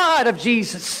blood of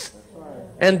Jesus.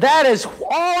 And that is all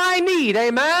I need.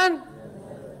 Amen?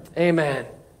 Amen.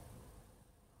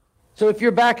 So if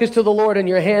your back is to the Lord and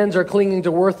your hands are clinging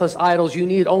to worthless idols, you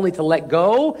need only to let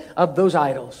go of those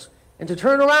idols and to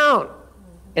turn around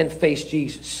and face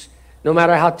Jesus. No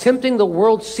matter how tempting the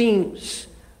world seems,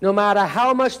 no matter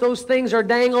how much those things are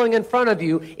dangling in front of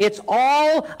you, it's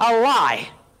all a lie.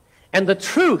 And the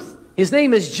truth, his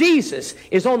name is Jesus,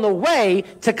 is on the way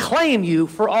to claim you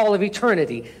for all of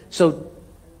eternity. So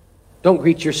don't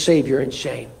greet your Savior in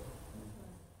shame.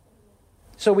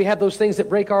 So we have those things that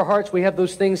break our hearts. We have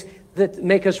those things that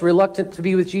make us reluctant to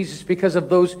be with Jesus because of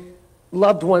those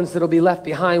loved ones that will be left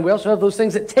behind. We also have those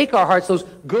things that take our hearts, those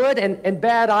good and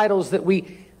bad idols that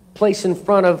we place in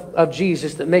front of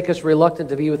Jesus that make us reluctant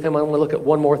to be with him. I want to look at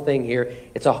one more thing here.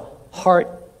 It's a heart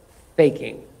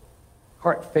faking.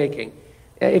 Heart faking.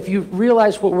 If you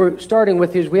realize what we're starting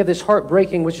with is we have this heart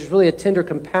breaking, which is really a tender,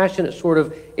 compassionate sort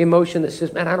of emotion that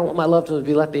says, man, I don't want my loved ones to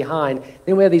be left behind.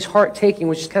 Then we have these heart taking,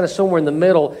 which is kind of somewhere in the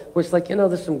middle, where it's like, you know,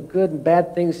 there's some good and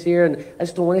bad things here, and I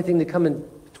just don't want anything to come in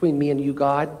between me and you,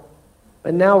 God.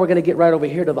 But now we're going to get right over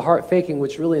here to the heart faking,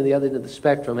 which is really on the other end of the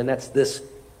spectrum, and that's this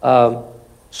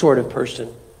sort of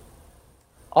person.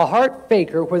 A heart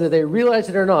faker, whether they realize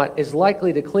it or not, is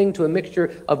likely to cling to a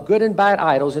mixture of good and bad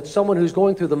idols. It's someone who's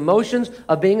going through the motions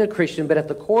of being a Christian, but at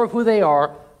the core of who they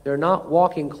are, they're not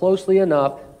walking closely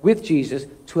enough with Jesus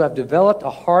to have developed a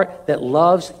heart that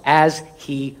loves as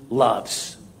he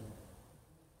loves.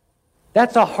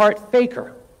 That's a heart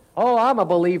faker. Oh, I'm a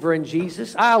believer in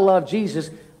Jesus. I love Jesus.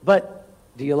 But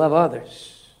do you love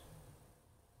others?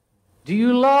 Do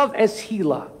you love as he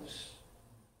loves?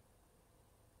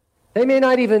 They may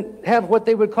not even have what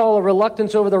they would call a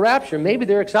reluctance over the rapture. Maybe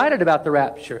they're excited about the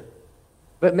rapture.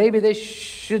 But maybe they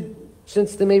should,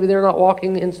 since maybe they're not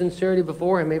walking in sincerity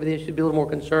before him, maybe they should be a little more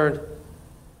concerned.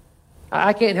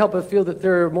 I can't help but feel that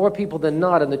there are more people than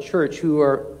not in the church who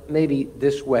are maybe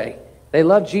this way. They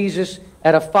love Jesus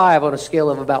at a 5 on a scale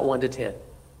of about 1 to 10.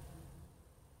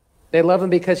 They love him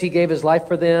because he gave his life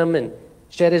for them and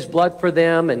shed his blood for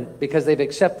them, and because they've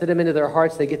accepted him into their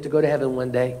hearts, they get to go to heaven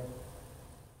one day.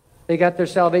 They got their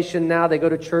salvation now. They go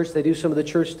to church. They do some of the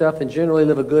church stuff and generally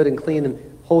live a good and clean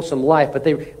and wholesome life. But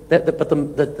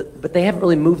they haven't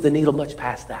really moved the needle much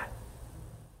past that.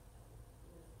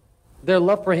 Their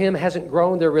love for him hasn't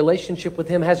grown. Their relationship with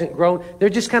him hasn't grown. They're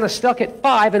just kind of stuck at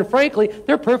 5. And frankly,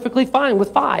 they're perfectly fine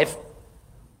with 5.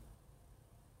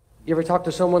 You ever talk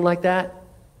to someone like that?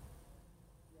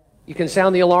 You can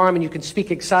sound the alarm and you can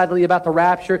speak excitedly about the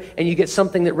rapture, and you get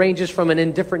something that ranges from an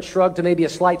indifferent shrug to maybe a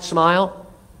slight smile.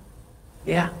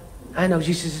 Yeah, I know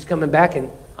Jesus is coming back and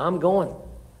I'm going.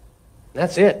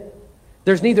 That's it.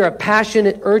 There's neither a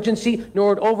passionate urgency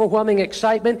nor an overwhelming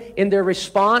excitement in their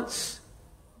response.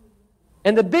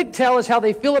 And the big tell is how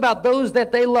they feel about those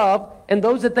that they love and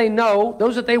those that they know,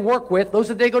 those that they work with, those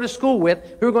that they go to school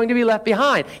with, who are going to be left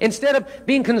behind. Instead of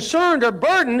being concerned or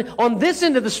burdened on this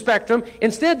end of the spectrum,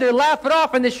 instead they laugh it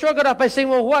off and they shrug it off by saying,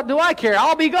 well, what do I care?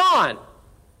 I'll be gone.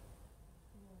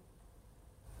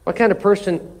 What kind of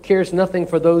person cares nothing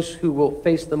for those who will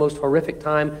face the most horrific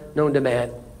time known to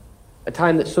man? A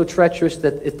time that's so treacherous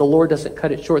that if the Lord doesn't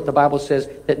cut it short, the Bible says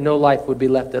that no life would be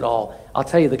left at all. I'll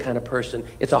tell you the kind of person.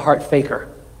 It's a heart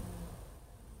faker.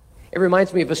 It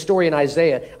reminds me of a story in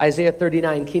Isaiah. Isaiah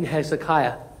 39, King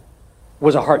Hezekiah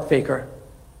was a heart faker.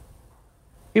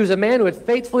 He was a man who had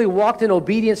faithfully walked in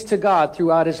obedience to God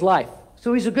throughout his life.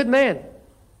 So he's a good man.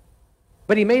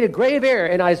 But he made a grave error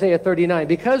in Isaiah 39.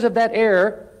 Because of that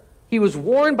error, he was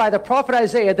warned by the prophet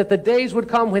Isaiah that the days would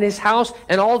come when his house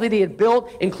and all that he had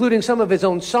built, including some of his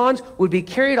own sons, would be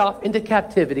carried off into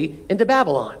captivity into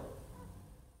Babylon.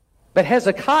 But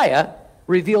Hezekiah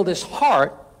revealed his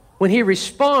heart when he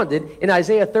responded in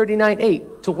Isaiah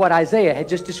 39:8 to what Isaiah had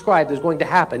just described as going to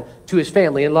happen to his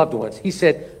family and loved ones. He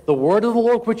said, the word of the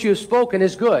Lord which you have spoken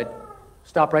is good.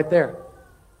 Stop right there.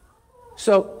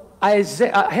 So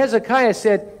Hezekiah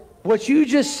said, what you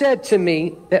just said to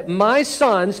me, that my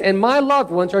sons and my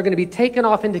loved ones are going to be taken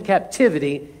off into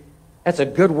captivity, that's a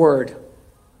good word.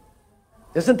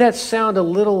 Doesn't that sound a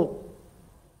little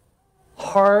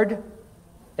hard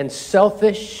and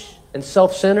selfish and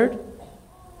self-centered?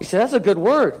 He said, that's a good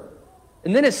word.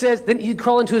 And then it says, then you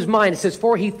crawl into his mind, it says,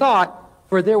 for he thought,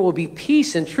 for there will be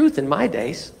peace and truth in my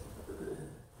days.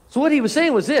 So what he was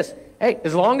saying was this, hey,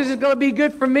 as long as it's going to be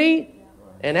good for me,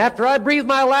 and after I breathe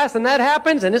my last and that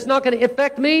happens and it's not going to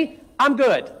affect me, I'm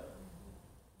good.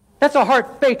 That's a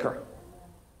heart faker.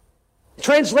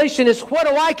 Translation is, what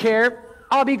do I care?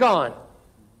 I'll be gone.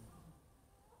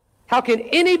 How can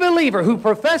any believer who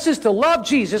professes to love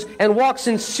Jesus and walk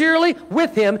sincerely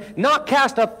with him not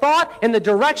cast a thought in the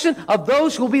direction of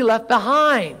those who will be left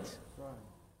behind?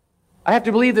 I have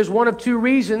to believe there's one of two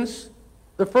reasons.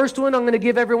 The first one, I'm going to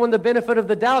give everyone the benefit of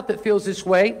the doubt that feels this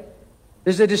way.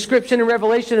 There's a description in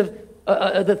Revelation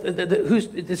of who's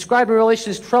described in Revelation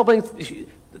as troubling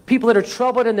people that are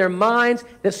troubled in their minds,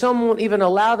 that some won't even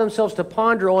allow themselves to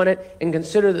ponder on it and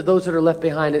consider that those that are left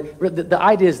behind it. The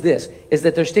idea is this, is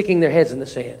that they're sticking their heads in the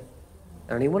sand.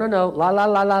 I don't even want to know. La, la,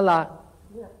 la, la, la.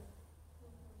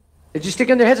 They're just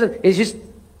sticking their heads in. It's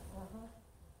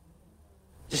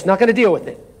just not going to deal with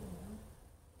it.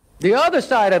 The other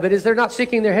side of it is they're not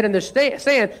sticking their head in the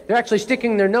sand. They're actually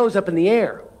sticking their nose up in the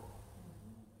air.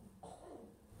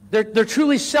 They're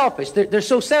truly selfish. They're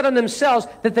so set on themselves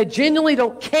that they genuinely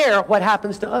don't care what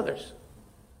happens to others.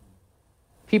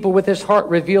 People with this heart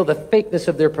reveal the fakeness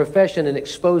of their profession and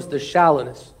expose the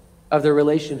shallowness of their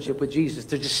relationship with Jesus.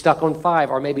 They're just stuck on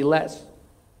 5 or maybe less.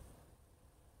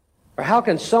 Or how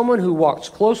can someone who walks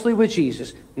closely with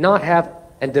Jesus not have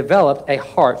and develop a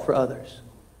heart for others?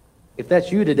 If that's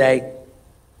you today,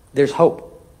 there's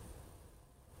hope.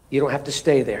 You don't have to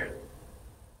stay there.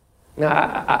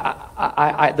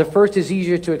 Now, the first is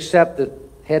easier to accept, the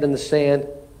head in the sand.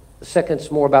 The second's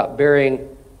more about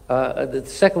bearing The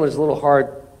second one is a little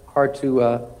hard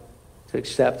to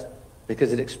accept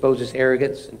because it exposes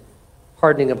arrogance and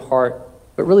hardening of heart.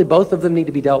 But really, both of them need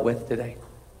to be dealt with today.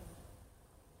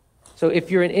 So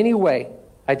if you're in any way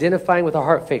identifying with a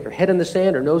heart faker, head in the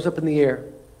sand or nose up in the air,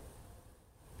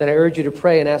 then I urge you to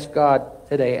pray and ask God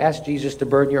today. Ask Jesus to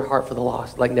burden your heart for the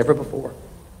lost like never before.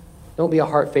 Don't be a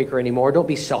heart faker anymore. Don't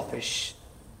be selfish.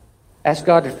 Ask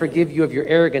God to forgive you of your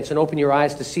arrogance and open your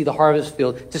eyes to see the harvest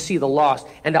field, to see the lost,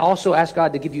 and to also ask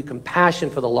God to give you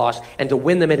compassion for the lost and to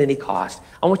win them at any cost.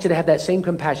 I want you to have that same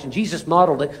compassion. Jesus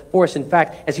modeled it for us, in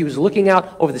fact, as he was looking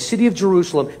out over the city of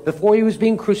Jerusalem before he was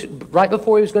being right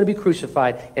before he was going to be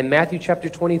crucified in Matthew chapter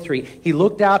 23. He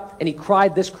looked out and he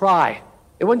cried this cry.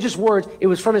 It wasn't just words, it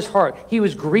was from his heart. He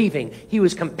was grieving. He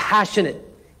was compassionate.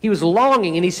 He was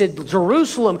longing, and he said,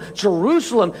 Jerusalem,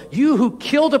 Jerusalem, you who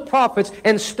killed the prophets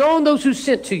and stoned those who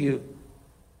sent to you.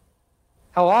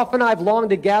 How often I've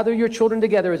longed to gather your children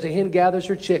together as a hen gathers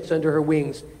her chicks under her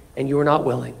wings, and you are not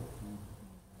willing.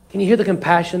 Can you hear the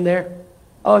compassion there?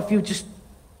 Oh, if you just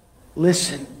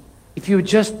listen, if you would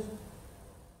just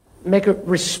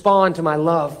respond to my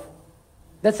love.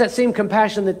 That's that same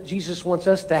compassion that Jesus wants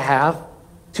us to have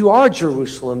to our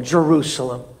Jerusalem,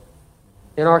 Jerusalem,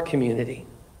 in our community.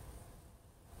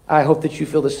 I hope that you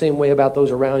feel the same way about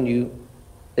those around you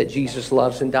that Jesus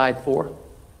loves and died for.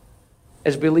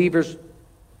 As believers,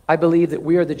 I believe that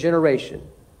we are the generation,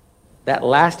 that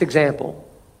last example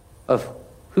of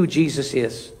who Jesus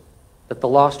is, that the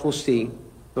lost will see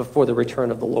before the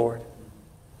return of the Lord.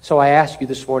 So I ask you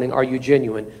this morning, are you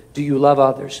genuine? Do you love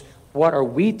others? What are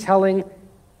we telling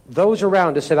those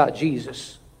around us about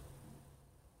Jesus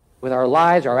with our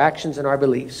lives, our actions, and our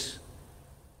beliefs?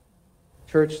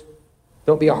 Church,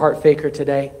 don't be a heart faker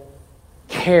today.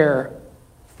 Care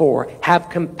for, have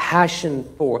compassion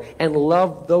for, and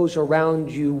love those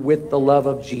around you with the love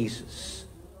of Jesus.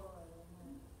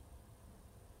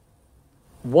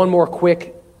 One more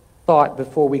quick thought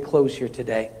before we close here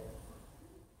today.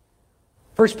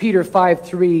 1 Peter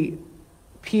 5:3,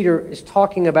 Peter is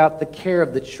talking about the care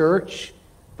of the church,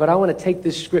 but I want to take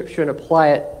this scripture and apply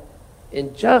it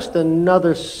in just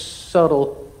another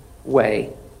subtle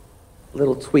way.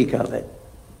 Little tweak of it.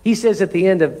 He says at the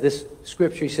end of this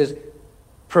scripture, he says,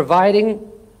 proving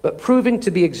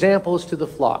to be examples to the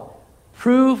flock.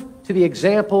 Prove to be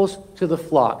examples to the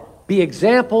flock. Be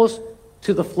examples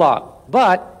to the flock.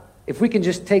 But if we can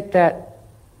just take that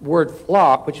word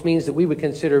flock, which means that we would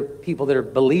consider people that are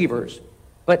believers,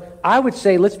 but I would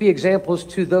say let's be examples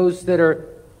to those that are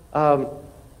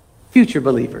future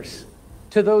believers,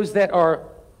 to those that are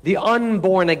the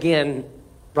unborn again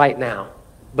right now,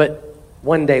 but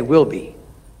one day will be.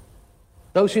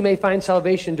 Those who may find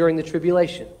salvation during the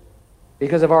tribulation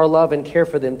because of our love and care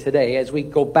for them today as we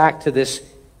go back to this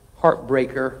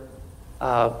heartbreaker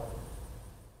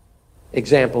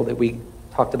example that we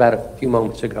talked about a few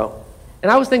moments ago.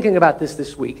 And I was thinking about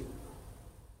this week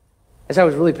as I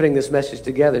was really putting this message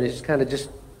together, and it just kind of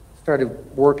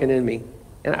started working in me.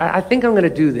 And I think I'm going to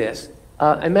do this.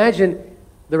 Imagine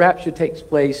the rapture takes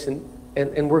place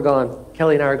and we're gone.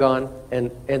 Kelly and I are gone,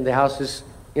 and the house is,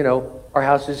 our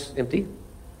house is empty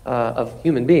of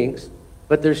human beings,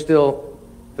 but there's still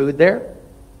food there.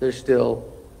 There's still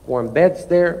warm beds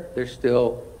there. There's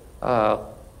still a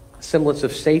semblance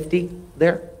of safety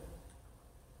there.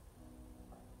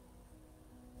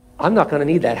 I'm not going to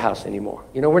need that house anymore.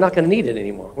 We're not going to need it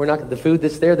anymore. The food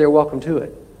that's there, they're welcome to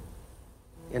it.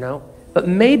 But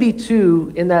maybe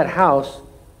too, in that house,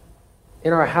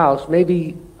 in our house,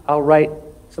 maybe I'll write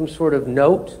some sort of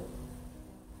note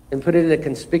and put it in a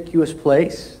conspicuous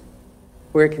place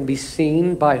where it can be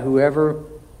seen by whoever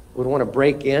would want to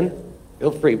break in.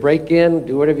 Feel free, break in,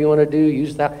 do whatever you want to do,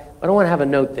 use that. I don't want to have a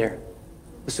note there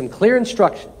with some clear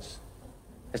instructions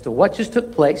as to what just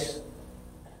took place,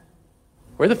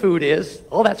 where the food is,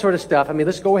 all that sort of stuff.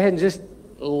 Let's go ahead and just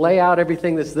lay out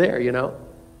everything that's there,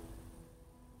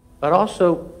 But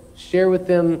also share with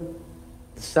them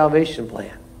the salvation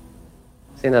plan.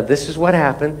 Say, now this is what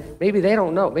happened. Maybe they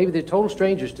don't know. Maybe they're total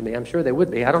strangers to me. I'm sure they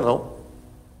would be. I don't know.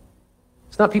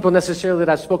 It's not people necessarily that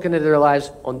I've spoken into their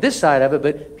lives on this side of it,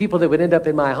 but people that would end up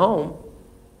in my home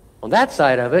on that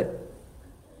side of it.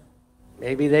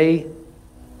 Maybe they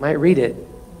might read it.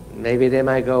 Maybe they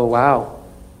might go, wow,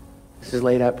 this is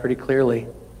laid out pretty clearly.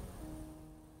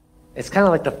 It's kind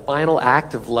of like the final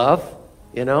act of love,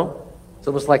 It's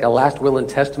almost like a last will and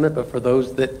testament, but for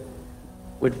those that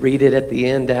would read it at the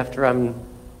end after I'm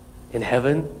in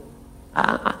heaven.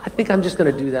 I think I'm just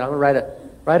going to do that. I'm going to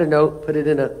write a note, put it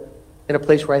in a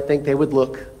place where I think they would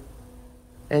look,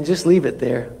 and just leave it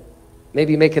there.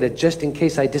 Maybe make it a just in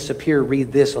case I disappear,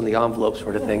 read this on the envelope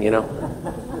sort of thing,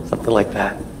 something like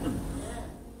that.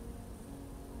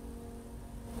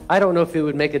 I don't know if it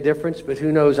would make a difference, but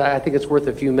who knows? I think it's worth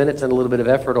a few minutes and a little bit of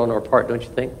effort on our part, don't you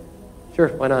think? Sure,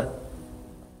 why not?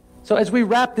 So as we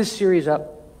wrap this series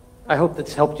up, I hope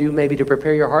that's helped you maybe to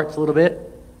prepare your hearts a little bit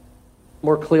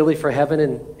more clearly for heaven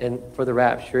and for the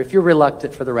rapture. If you're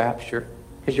reluctant for the rapture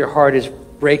because your heart is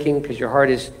breaking, because your heart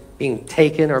is being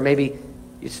taken, or maybe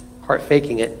you're heart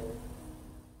faking it,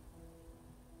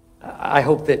 I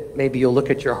hope that maybe you'll look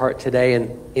at your heart today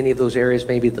and any of those areas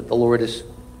maybe that the Lord is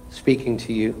speaking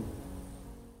to you.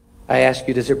 I ask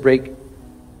you, does it break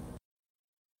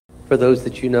for those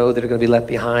that you know that are going to be left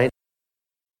behind?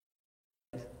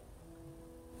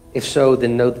 If so,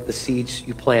 then know that the seeds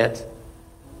you plant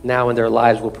now in their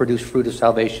lives will produce fruit of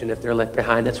salvation if they're left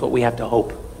behind. That's what we have to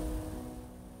hope.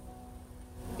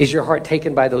 Is your heart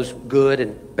taken by those good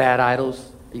and bad idols?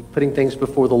 Are you putting things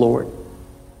before the Lord?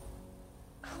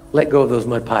 Let go of those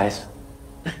mud pies.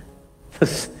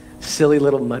 Those silly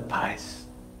little mud pies.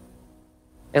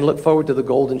 And look forward to the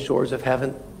golden shores of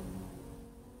heaven.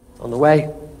 It's on the way.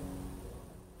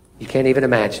 You can't even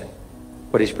imagine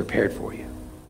what He's prepared for you.